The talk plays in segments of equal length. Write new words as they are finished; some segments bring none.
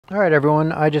All right,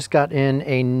 everyone, I just got in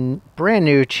a brand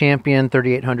new Champion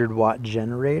 3800 watt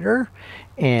generator,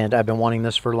 and I've been wanting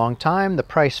this for a long time. The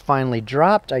price finally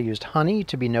dropped. I used Honey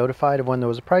to be notified of when there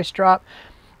was a price drop,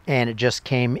 and it just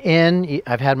came in.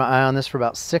 I've had my eye on this for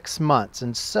about 6 months,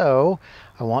 and so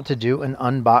I want to do an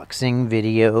unboxing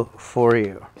video for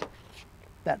you.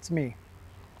 That's me.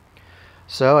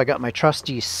 So I got my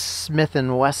trusty Smith &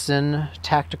 Wesson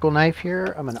tactical knife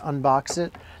here. I'm going to unbox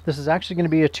it. This is actually going to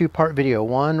be a two-part video.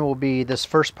 One will be this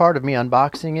first part of me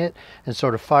unboxing it and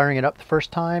sort of firing it up the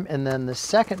first time. And then the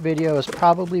second video is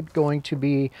probably going to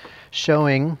be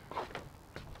showing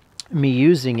me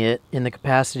using it in the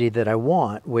capacity that I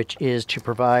want, which is to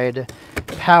provide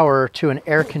power to an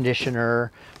air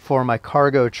conditioner for my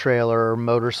cargo trailer,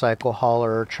 motorcycle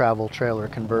hauler, travel trailer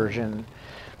conversion.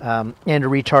 And to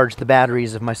recharge the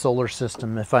batteries of my solar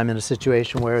system if I'm in a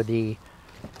situation where the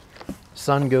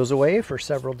sun goes away for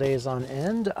several days on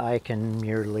end. I can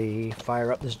merely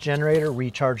fire up this generator,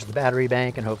 recharge the battery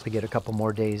bank, and hopefully get a couple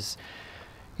more days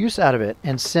use out of it.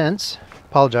 And since,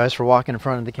 apologize for walking in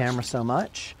front of the camera so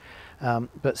much,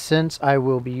 but since I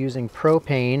will be using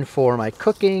propane for my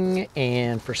cooking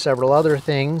and for several other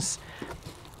things,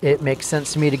 it makes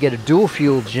sense to me to get a dual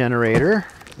fuel generator.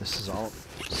 This is all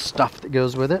stuff that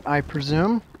goes with it, I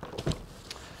presume.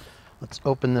 Let's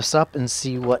open this up and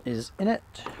see what is in it.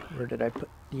 Where did I put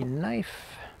the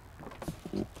knife?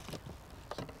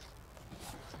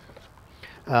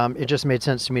 It just made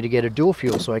sense to me to get a dual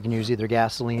fuel so I can use either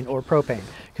gasoline or propane,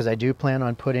 because I do plan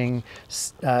on putting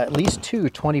at least two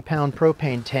 20-pound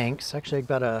propane tanks. Actually, I've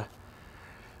got a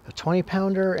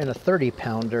 20-pounder and a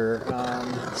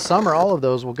 30-pounder. Some or all of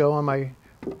those will go on my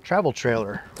travel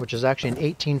trailer, which is actually an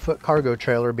 18-foot cargo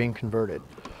trailer being converted.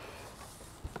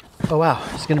 Oh wow,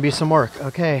 it's gonna be some work.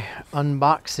 Okay,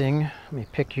 unboxing. Let me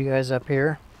pick you guys up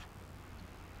here.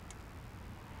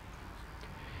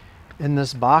 In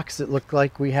this box, it looked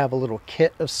like we have a little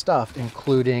kit of stuff,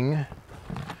 including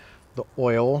the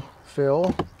oil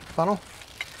fill funnel,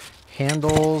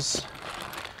 handles,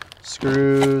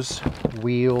 screws,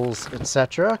 wheels,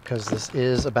 etc., because this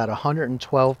is about a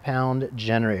 112-pound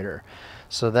generator.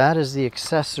 So that is the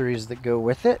accessories that go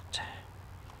with it.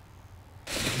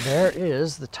 There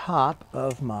is the top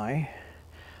of my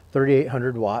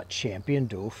 3800 watt Champion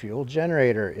dual fuel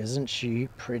generator. Isn't she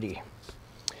pretty?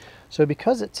 So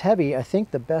because it's heavy, I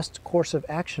think the best course of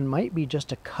action might be just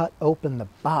to cut open the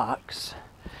box.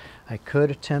 I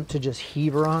could attempt to just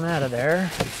heave her on out of there.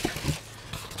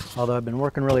 Although I've been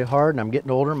working really hard and I'm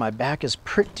getting older, my back is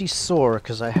pretty sore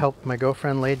because I helped my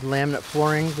girlfriend lay laminate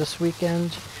flooring this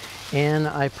weekend. And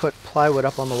I put plywood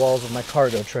up on the walls of my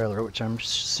cargo trailer, which I'm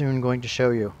soon going to show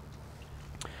you.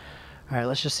 All right,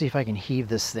 let's just see if I can heave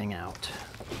this thing out.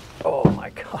 Oh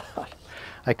my God.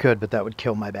 I could, but that would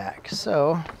kill my back.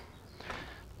 So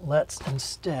let's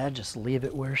instead just leave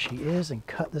it where she is and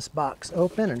cut this box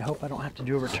open and hope I don't have to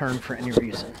do a return for any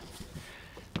reason.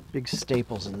 Big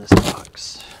staples in this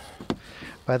box.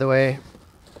 By the way,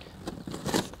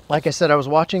 like I said, I was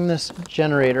watching this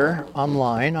generator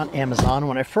online on Amazon.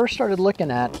 When I first started looking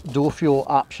at dual fuel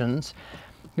options,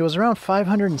 it was around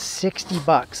 560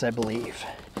 bucks, I believe.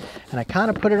 And I kind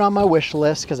of put it on my wish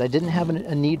list because I didn't have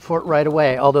a need for it right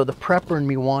away, although the prepper in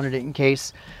me wanted it in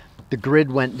case the grid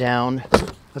went down.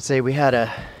 Let's say we had a,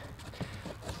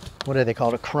 what do they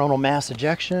call it, a coronal mass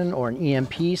ejection or an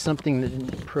EMP, something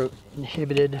that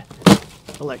inhibited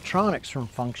electronics from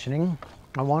functioning.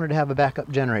 I wanted to have a backup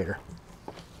generator.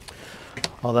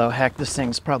 Although, heck, this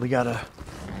thing's probably got a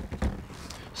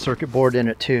circuit board in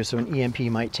it too, so an EMP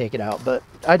might take it out. But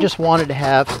I just wanted to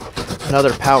have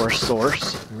another power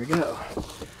source. There we go.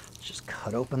 Let's just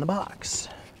cut open the box.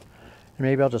 And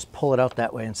maybe I'll just pull it out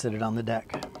that way and sit it on the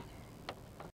deck.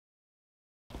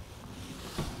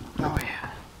 Oh yeah.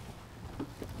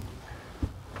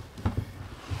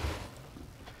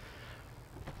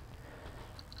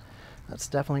 That's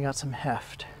definitely got some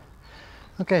heft.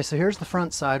 Okay, so here's the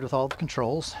front side with all the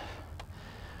controls.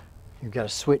 You've got a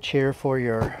switch here for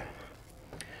your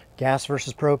gas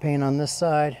versus propane on this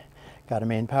side. Got a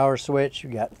main power switch.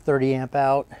 You've got 30 amp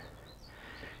out.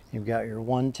 You've got your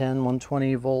 110,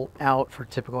 120 volt out for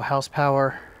typical house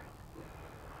power.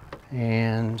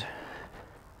 And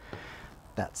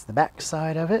that's the back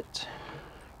side of it.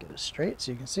 Get it straight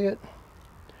so you can see it.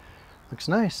 Looks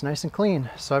nice, nice and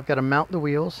clean. So I've got to mount the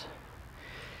wheels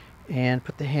and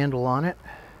put the handle on it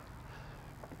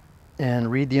and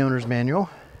read the owner's manual.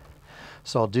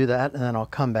 So I'll do that and then I'll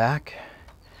come back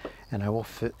and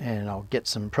I'll get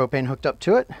some propane hooked up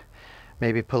to it,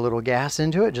 maybe put a little gas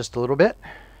into it, just a little bit,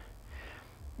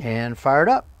 and fire it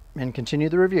up and continue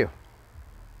the review.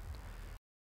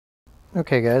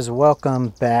 Okay guys, welcome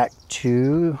back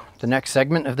to the next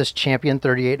segment of this Champion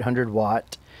 3800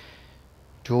 watt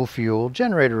dual fuel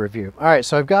generator review. All right,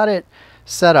 so I've got it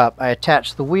set up. I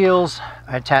attached the wheels,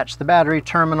 I attached the battery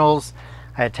terminals,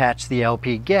 I attached the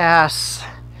LP gas,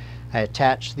 I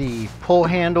attached the pull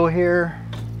handle here,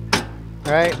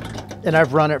 all right? And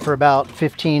I've run it for about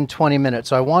 15-20 minutes.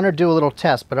 So I want to do a little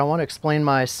test, but I want to explain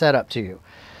my setup to you.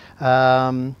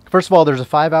 First of all, there's a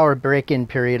 5-hour break-in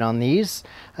period on these,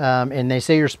 and they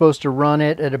say you're supposed to run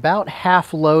it at about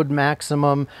half load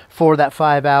maximum for that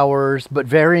 5 hours, but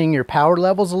varying your power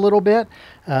levels a little bit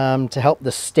to help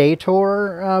the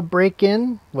stator break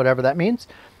in, whatever that means.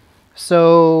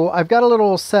 So I've got a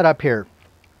little setup here.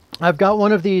 I've got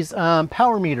one of these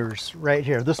power meters right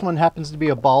here. This one happens to be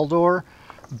a Balder.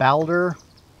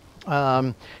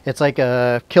 It's like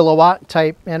a kilowatt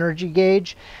type energy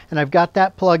gauge, and I've got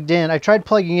that plugged in. I tried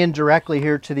plugging in directly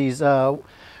here to these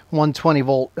 120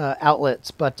 volt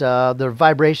outlets, but the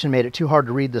vibration made it too hard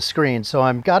to read the screen. So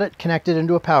I've got it connected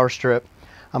into a power strip.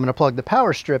 I'm going to plug the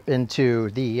power strip into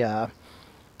the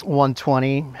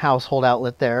 120 household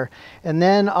outlet there, and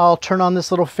then I'll turn on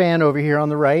this little fan over here on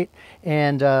the right,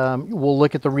 and we'll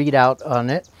look at the readout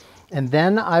on it. And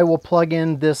then I will plug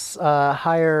in this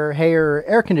higher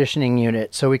air conditioning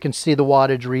unit so we can see the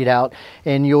wattage readout,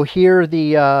 and you'll hear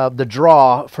the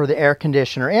draw for the air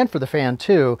conditioner and for the fan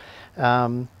too.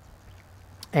 And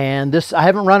this, I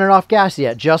haven't run it off gas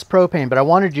yet, just propane, but I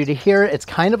wanted you to hear it. It's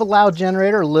kind of a loud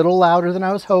generator, a little louder than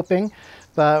I was hoping,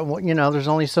 but you know, there's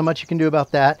only so much you can do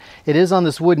about that. It is on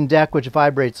this wooden deck, which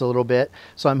vibrates a little bit,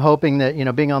 so I'm hoping that, you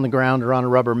know, being on the ground or on a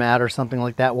rubber mat or something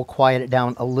like that will quiet it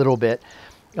down a little bit.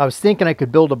 I was thinking I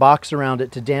could build a box around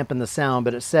it to dampen the sound,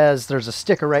 but it says there's a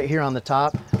sticker right here on the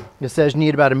top. It says you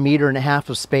need about 1.5 meters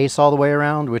of space all the way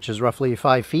around, which is roughly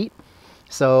 5 feet.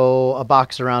 So a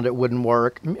box around it wouldn't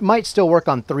work. It might still work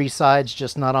on 3 sides,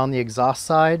 just not on the exhaust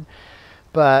side.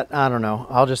 But I don't know.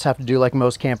 I'll just have to do like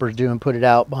most campers do and put it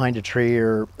out behind a tree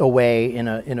or away in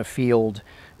a field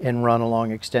and run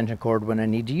along extension cord when I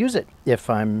need to use it, if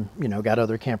I'm, you know, got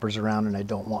other campers around and I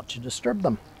don't want to disturb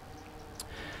them.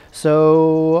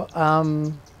 So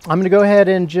I'm going to go ahead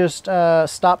and just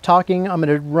stop talking. I'm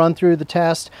going to run through the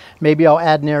test. Maybe I'll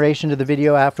add narration to the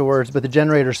video afterwards, but the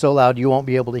generator's so loud you won't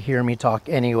be able to hear me talk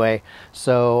anyway.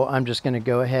 So I'm just going to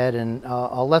go ahead and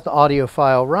I'll let the audio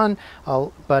file run.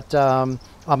 I'm going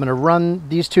to run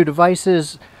these 2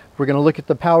 devices. We're going to look at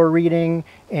the power reading,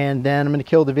 and then I'm going to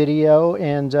kill the video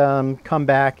and come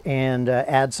back and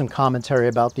add some commentary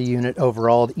about the unit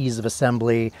overall, the ease of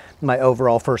assembly, my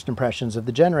overall first impressions of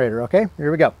the generator. Okay,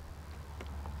 here we go.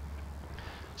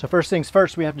 So first things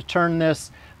first, we have to turn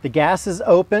this. The gas is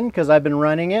open because I've been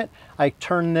running it. I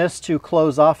turn this to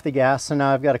close off the gas, so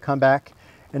now I've got to come back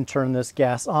and turn this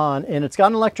gas on, and it's got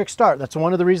an electric start. That's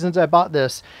one of the reasons I bought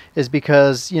this, is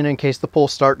because, you know, in case the pull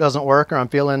start doesn't work or I'm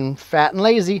feeling fat and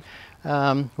lazy,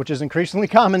 which is increasingly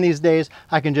common these days,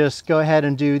 I can just go ahead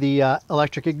and do the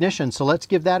electric ignition. So let's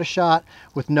give that a shot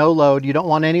with no load. You don't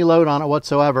want any load on it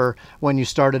whatsoever when you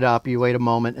start it up. You wait a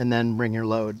moment and then bring your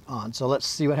load on. So let's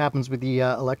see what happens with the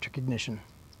electric ignition.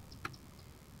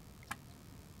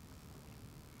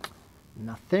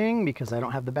 Nothing, because I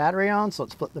don't have the battery on, so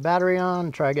let's flip the battery on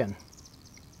and try again.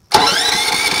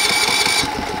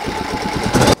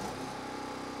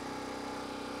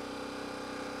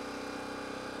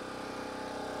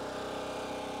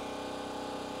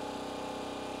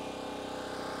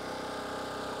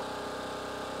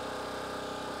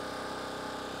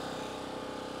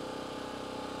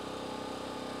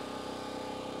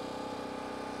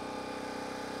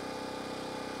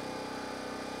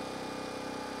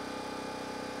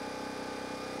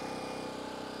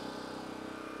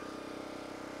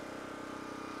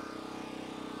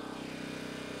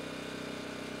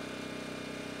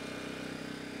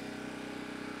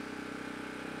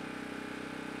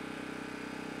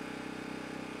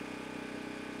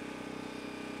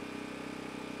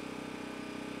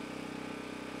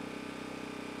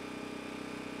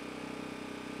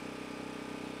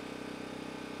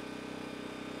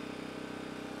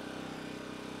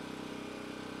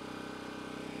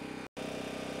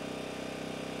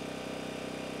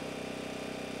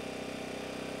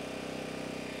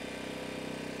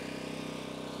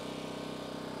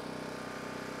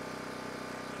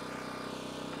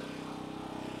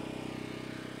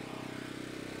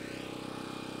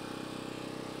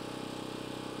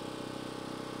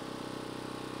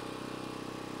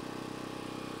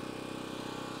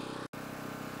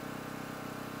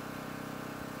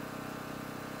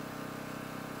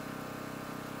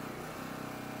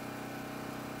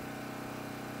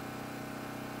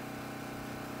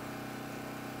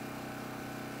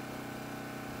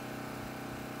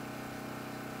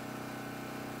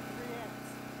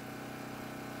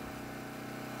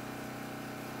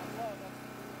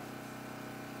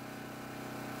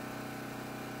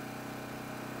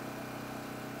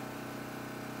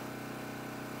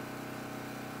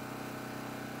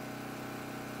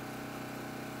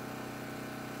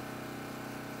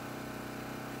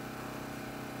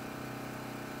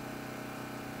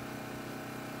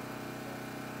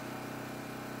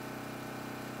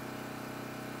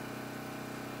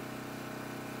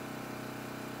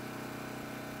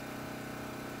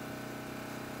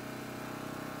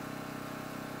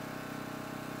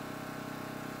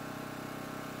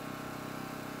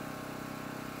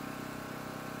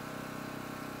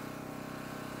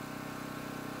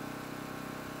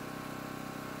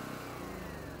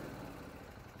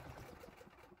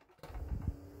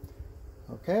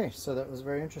 Okay, so that was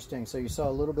very interesting. So you saw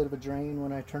a little bit of a drain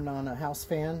when I turned on a house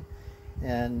fan,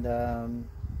 and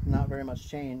not very much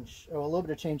change. Oh, a little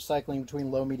bit of change cycling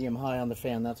between low, medium, high on the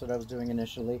fan. That's what I was doing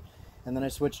initially. And then I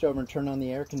switched over and turned on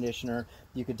the air conditioner.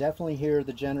 You could definitely hear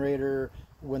the generator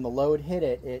when the load hit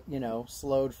it. It, you know,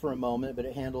 slowed for a moment, but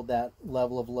it handled that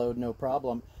level of load no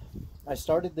problem. I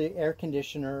started the air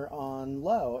conditioner on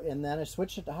low, and then I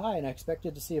switched it to high, and I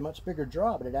expected to see a much bigger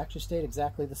draw, but it actually stayed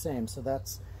exactly the same. So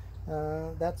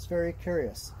that's very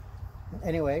curious.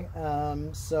 Anyway,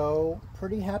 so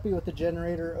pretty happy with the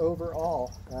generator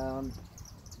overall.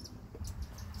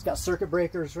 It's got circuit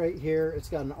breakers right here. It's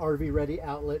got an RV ready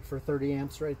outlet for 30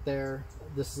 amps right there.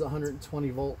 This is 120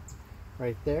 volt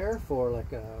right there for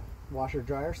like a washer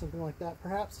dryer, something like that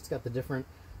perhaps. It's got the different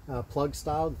plug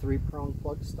style, the 3-prong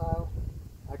plug style.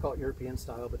 I call it European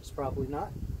style, but it's probably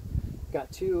not.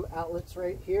 Got 2 outlets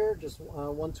right here, just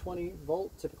 120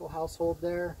 volt, typical household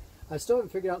there. I still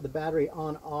haven't figured out the battery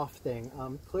on-off thing.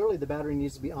 Clearly the battery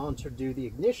needs to be on to do the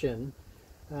ignition,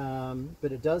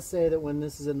 but it does say that when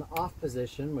this is in the off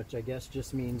position, which I guess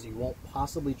just means you won't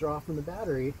possibly draw from the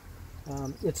battery,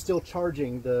 it's still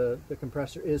charging, the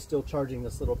compressor is still charging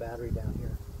this little battery down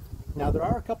here. Now there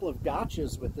are a couple of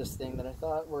gotchas with this thing that I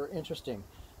thought were interesting.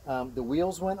 The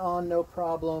wheels went on no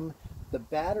problem. The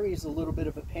battery is a little bit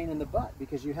of a pain in the butt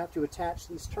because you have to attach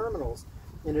these terminals,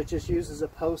 and it just uses a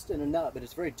post and a nut, but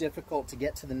it's very difficult to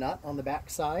get to the nut on the back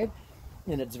side,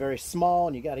 and it's very small,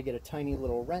 and you got to get a tiny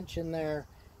little wrench in there,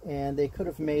 and they could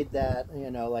have made that,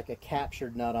 you know, like a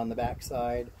captured nut on the back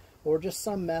side, or just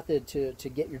some method to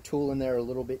get your tool in there a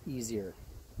little bit easier.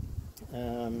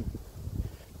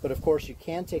 But of course you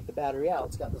can take the battery out.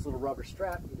 It's got this little rubber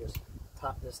strap. You just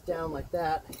pop this down like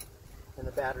that, and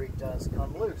the battery does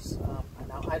come loose.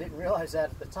 Now I didn't realize that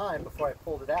at the time before I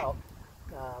pulled it out,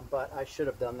 but I should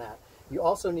have done that. You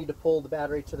also need to pull the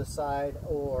battery to the side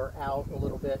or out a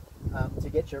little bit to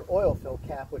get your oil fill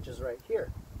cap, which is right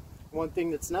here. One thing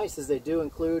that's nice is they do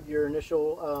include your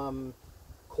initial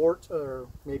quart, or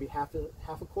maybe half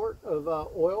a quart of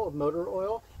oil, of motor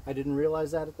oil. I didn't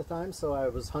realize that at the time, so I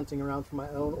was hunting around for my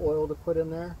own oil to put in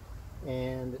there,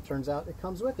 and it turns out it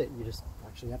comes with it. You just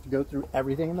actually have to go through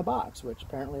everything in the box, which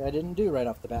apparently I didn't do right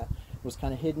off the bat. It was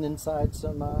kind of hidden inside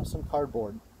some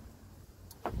cardboard.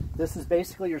 This is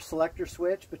basically your selector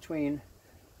switch between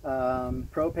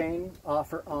propane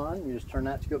off or on. You just turn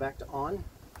that to go back to on.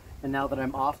 And now that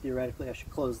I'm off, theoretically I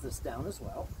should close this down as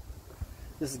well.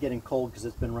 This is getting cold because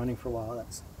it's been running for a while.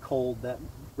 That's cold, that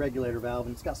regulator valve,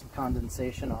 and it's got some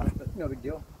condensation on it, but no big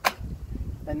deal.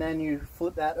 And then you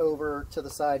flip that over to the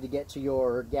side to get to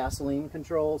your gasoline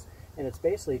controls, and it's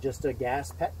basically just a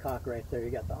gas petcock right there.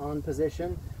 You got the on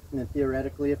position, and then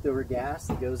theoretically if there were gas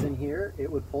that goes in here,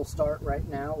 it would pull start right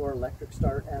now or electric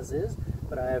start as is,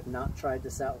 but I have not tried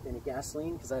this out with any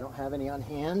gasoline because I don't have any on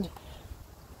hand.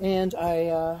 And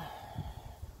I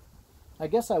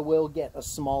guess I will get a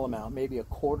small amount, maybe a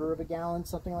quarter of a gallon,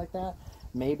 something like that,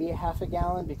 maybe a half a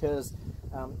gallon, because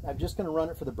I'm just going to run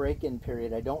it for the break-in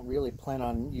period. I don't really plan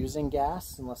on using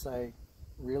gas unless I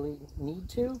really need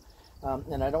to,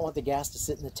 and I don't want the gas to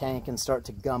sit in the tank and start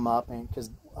to gum up, because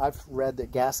I've read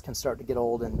that gas can start to get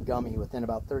old and gummy within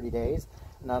about 30 days,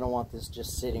 and I don't want this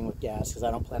just sitting with gas because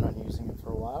I don't plan on using it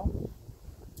for a while,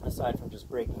 aside from just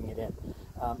breaking it in.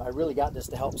 I really got this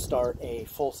to help start a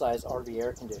full-size RV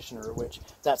air conditioner, which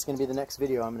that's going to be the next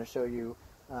video. I'm going to show you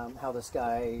how this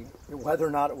guy, whether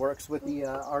or not it works with the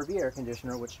RV air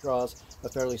conditioner, which draws a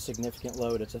fairly significant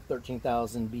load. It's a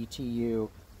 13,000 BTU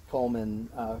Coleman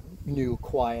new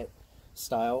quiet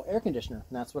style air conditioner,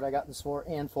 and that's what I got this for,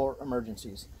 and for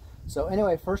emergencies. So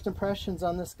anyway, first impressions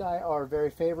on this guy are very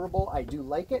favorable. I do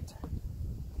like it.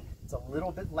 It's a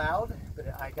little bit loud,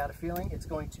 but I got a feeling it's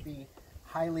going to be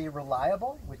highly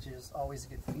reliable, which is always a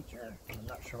good feature. I'm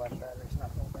not sure why the battery's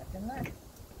not going back in there.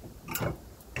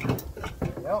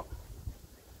 There we go.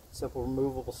 Simple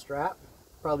removable strap.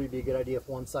 Probably be a good idea if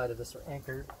one side of this were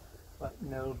anchored, but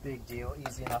no big deal.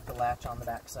 Easy enough to latch on the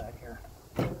back side here.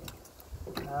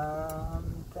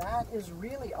 That is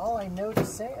really all I know to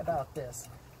say about this.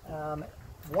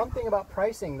 One thing about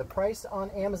pricing, the price on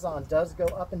Amazon does go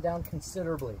up and down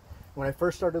considerably. When I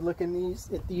first started looking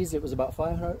at these, it was about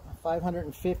 $550,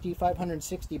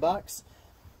 $560,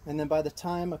 and then by the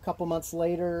time a couple months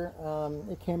later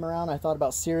it came around, I thought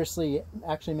about seriously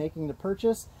actually making the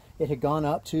purchase. It had gone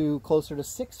up to closer to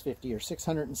 $650 or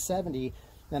 $670,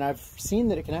 and I've seen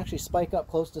that it can actually spike up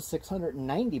close to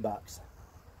 $690.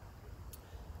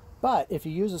 But if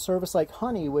you use a service like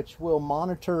Honey, which will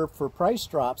monitor for price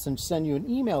drops and send you an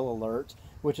email alert,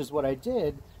 which is what I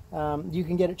did, you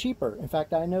can get it cheaper. In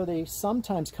fact, I know they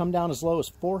sometimes come down as low as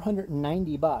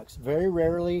 $490. Very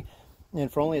rarely,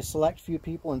 and for only a select few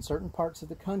people in certain parts of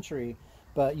the country.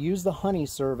 But use the Honey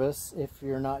service if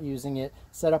you're not using it.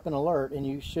 Set up an alert, and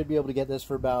you should be able to get this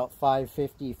for about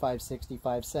 $550, $560,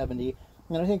 $570,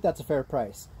 and I think that's a fair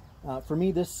price. For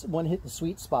me, this one hit the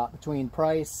sweet spot between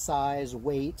price, size,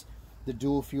 weight. The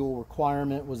dual fuel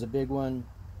requirement was a big one.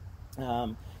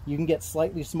 You can get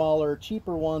slightly smaller,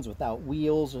 cheaper ones without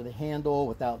wheels or the handle,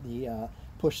 without the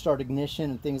push start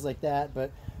ignition and things like that,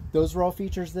 but those were all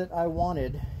features that I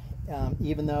wanted,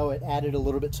 even though it added a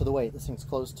little bit to the weight. This thing's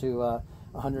close to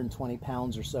 120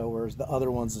 pounds or so, whereas the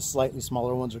other ones, the slightly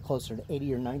smaller ones, are closer to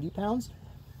 80 or 90 pounds.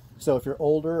 So if you're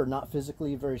older or not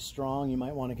physically very strong, you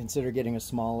might want to consider getting a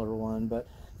smaller one. But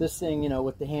this thing, you know,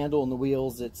 with the handle and the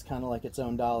wheels, it's kind of like its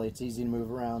own dolly. It's easy to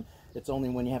move around. It's only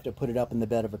when you have to put it up in the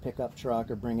bed of a pickup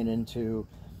truck or bring it into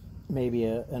maybe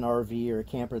an RV or a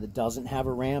camper that doesn't have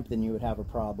a ramp, then you would have a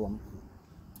problem.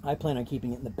 I plan on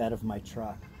keeping it in the bed of my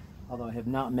truck, although I have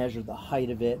not measured the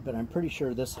height of it, but I'm pretty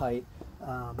sure this height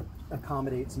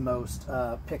accommodates most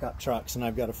pickup trucks. And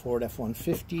I've got a Ford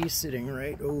F-150 sitting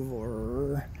right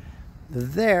over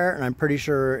there, and I'm pretty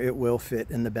sure it will fit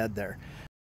in the bed there.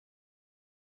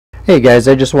 Hey guys,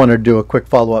 I just wanted to do a quick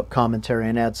follow-up commentary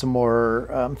and add some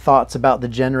more thoughts about the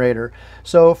generator.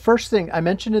 So first thing, I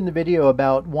mentioned in the video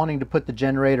about wanting to put the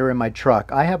generator in my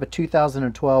truck. I have a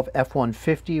 2012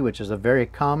 F-150, which is a very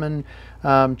common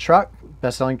truck,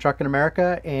 best-selling truck in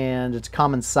America, and it's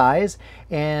common size.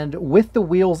 And with the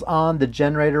wheels on, the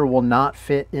generator will not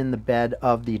fit in the bed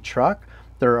of the truck.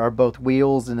 There are both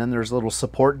wheels, and then there's a little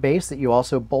support base that you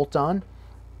also bolt on,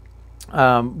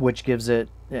 which gives it,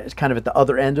 it's kind of at the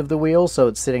other end of the wheel, so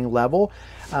it's sitting level.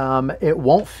 It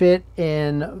won't fit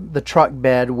in the truck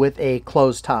bed with a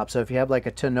closed top. So if you have like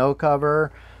a tonneau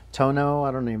cover, I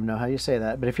don't even know how you say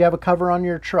that, but if you have a cover on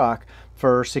your truck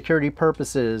for security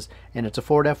purposes and it's a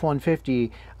Ford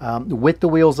F-150 with the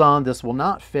wheels on, this will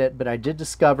not fit. But I did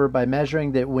discover by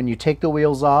measuring that when you take the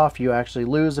wheels off, you actually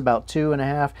lose about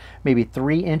 2.5, maybe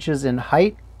 3 inches in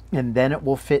height, and then it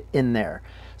will fit in there.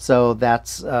 So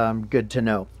that's good to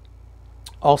know.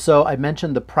 Also, I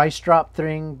mentioned the price drop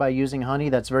thing by using Honey.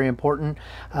 That's very important.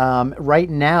 Right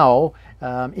now,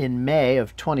 in May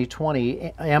of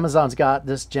 2020, Amazon's got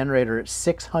this generator at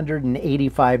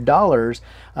 $685,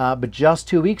 but just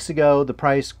 2 weeks ago, the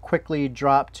price quickly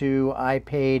dropped to, I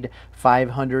paid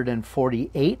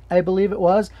 $548, I believe it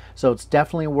was. So it's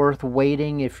definitely worth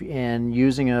waiting and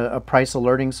using a price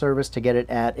alerting service to get it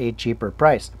at a cheaper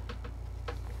price.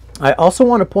 I also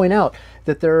want to point out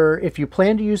that if you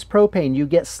plan to use propane, you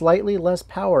get slightly less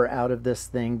power out of this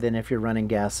thing than if you're running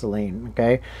gasoline,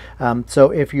 okay? So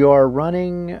if you are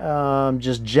running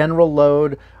just general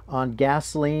load on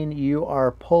gasoline, you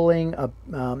are pulling,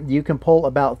 you can pull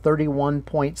about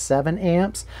 31.7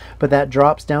 amps, but that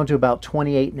drops down to about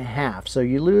 28.5. So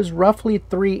you lose roughly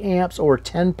 3 amps or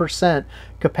 10%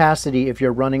 capacity if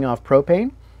you're running off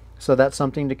propane. So that's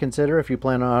something to consider if you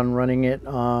plan on running it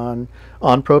on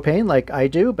propane like I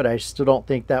do, but I still don't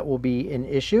think that will be an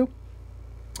issue.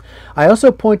 I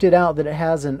also pointed out that it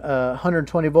has an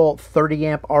 120 volt 30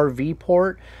 amp RV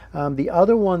port. The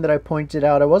other one that I pointed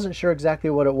out, I wasn't sure exactly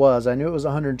what it was. I knew it was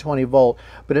 120 volt,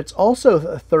 but it's also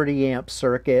a 30 amp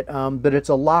circuit, but it's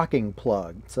a locking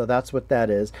plug. So that's what that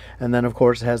is. And then of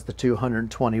course it has the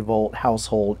 220 volt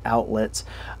household outlets.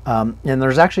 And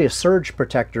there's actually a surge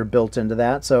protector built into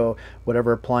that. So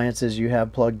whatever appliances you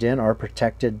have plugged in are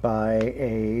protected by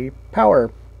a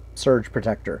power surge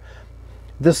protector.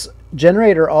 This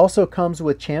generator also comes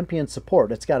with Champion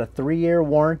support. It's got a 3-year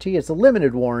warranty. It's a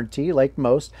limited warranty like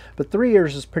most, but 3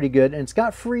 years is pretty good, and it's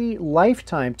got free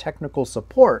lifetime technical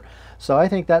support. So I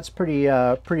think that's pretty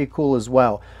cool as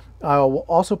well. I'll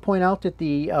also point out that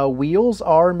the wheels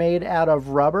are made out of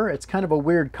rubber. It's kind of a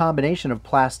weird combination of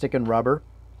plastic and rubber,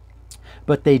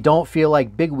 but they don't feel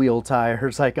like big wheel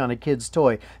tires like on a kid's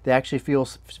toy. They actually feel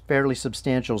fairly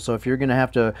substantial. So if you're going to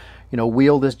have to, you know,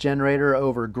 wheel this generator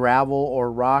over gravel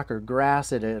or rock or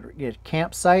grass at a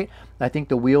campsite, I think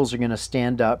the wheels are going to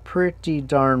stand up pretty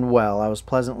darn well. I was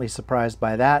pleasantly surprised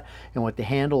by that. And with the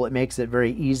handle, it makes it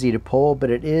very easy to pull,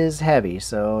 but it is heavy.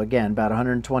 So again, about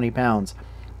 120 pounds.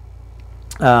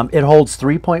 It holds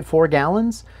 3.4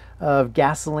 gallons of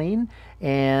gasoline,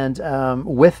 and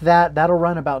with that, that'll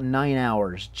run about 9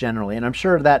 hours generally, and I'm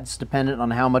sure that's dependent on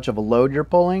how much of a load you're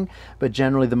pulling, but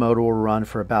generally the motor will run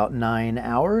for about 9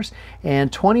 hours.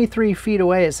 And 23 feet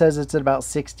away, it says it's at about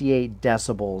 68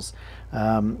 decibels.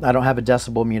 I don't have a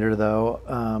decibel meter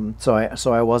though,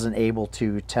 so I wasn't able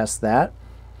to test that.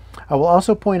 I will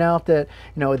also point out that,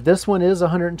 this one is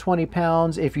 120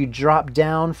 pounds. If you drop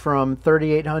down from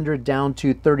 3,800 down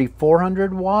to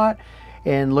 3,400 watt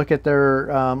and look at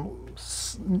their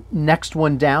next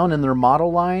one down in their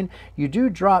model line, you do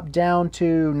drop down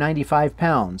to 95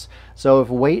 pounds. So if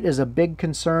weight is a big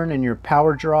concern and your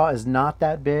power draw is not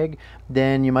that big,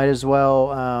 then you might as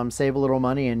well save a little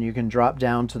money and you can drop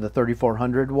down to the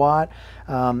 3,400 watt.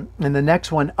 And the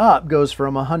next one up goes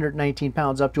from 119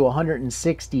 pounds up to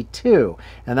 162.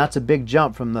 And that's a big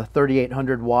jump from the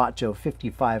 3,800 watt to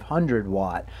 5,500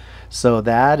 watt. So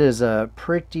that's a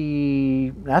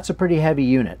pretty heavy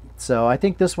unit. So I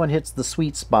think this one hits the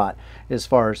sweet spot as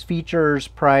far as features,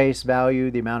 price, value,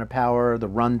 the amount of power, the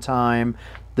runtime,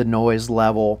 the noise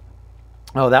level.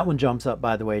 Oh, that one jumps up,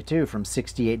 by the way, too, from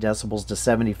 68 decibels to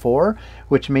 74,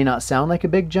 which may not sound like a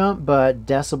big jump, but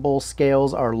decibel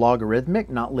scales are logarithmic,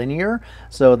 not linear,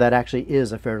 so that actually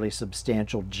is a fairly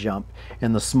substantial jump.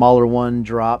 And the smaller one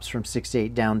drops from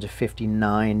 68 down to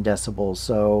 59 decibels,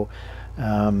 so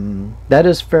that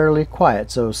is fairly quiet.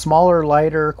 So smaller,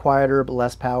 lighter, quieter, but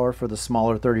less power for the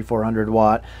smaller 3,400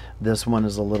 watt. This one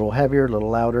is a little heavier, a little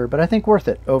louder, but I think worth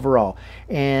it overall.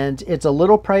 And it's a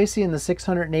little pricey in the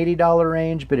 $680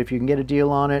 range, but if you can get a deal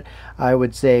on it, I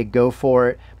would say go for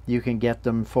it. You can get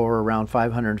them for around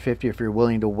 $550 if you're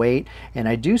willing to wait. And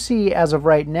I do see as of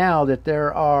right now that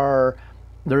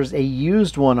there's a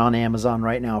used one on Amazon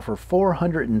right now for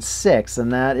 $406,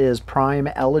 and that is Prime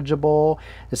eligible.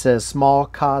 It says small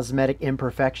cosmetic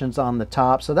imperfections on the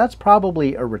top, so that's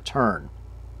probably a return.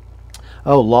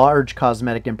 Oh, large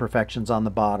cosmetic imperfections on the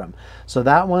bottom. So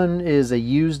that one is a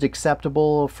used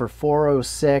acceptable for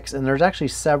 $406, and there's actually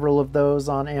several of those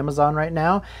on Amazon right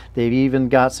now. They've even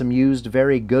got some used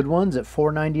very good ones at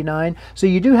 $499. So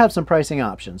you do have some pricing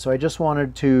options. So I just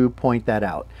wanted to point that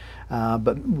out.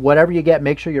 But whatever you get,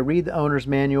 make sure you read the owner's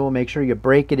manual, make sure you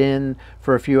break it in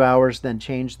for a few hours, then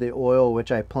change the oil,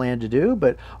 which I plan to do.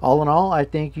 But all in all, I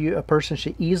think a person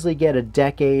should easily get a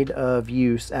decade of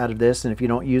use out of this. And if you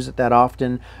don't use it that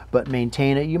often, but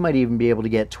maintain it, you might even be able to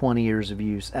get 20 years of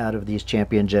use out of these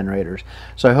Champion generators.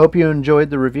 So I hope you enjoyed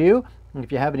the review. If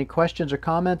you have any questions or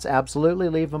comments, absolutely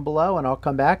leave them below, and I'll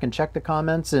come back and check the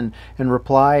comments and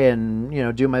reply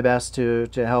and do my best to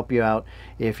help you out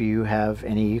if you have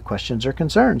any questions or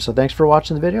concerns. So thanks for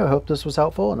watching the video. I hope this was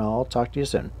helpful, and I'll talk to you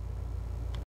soon.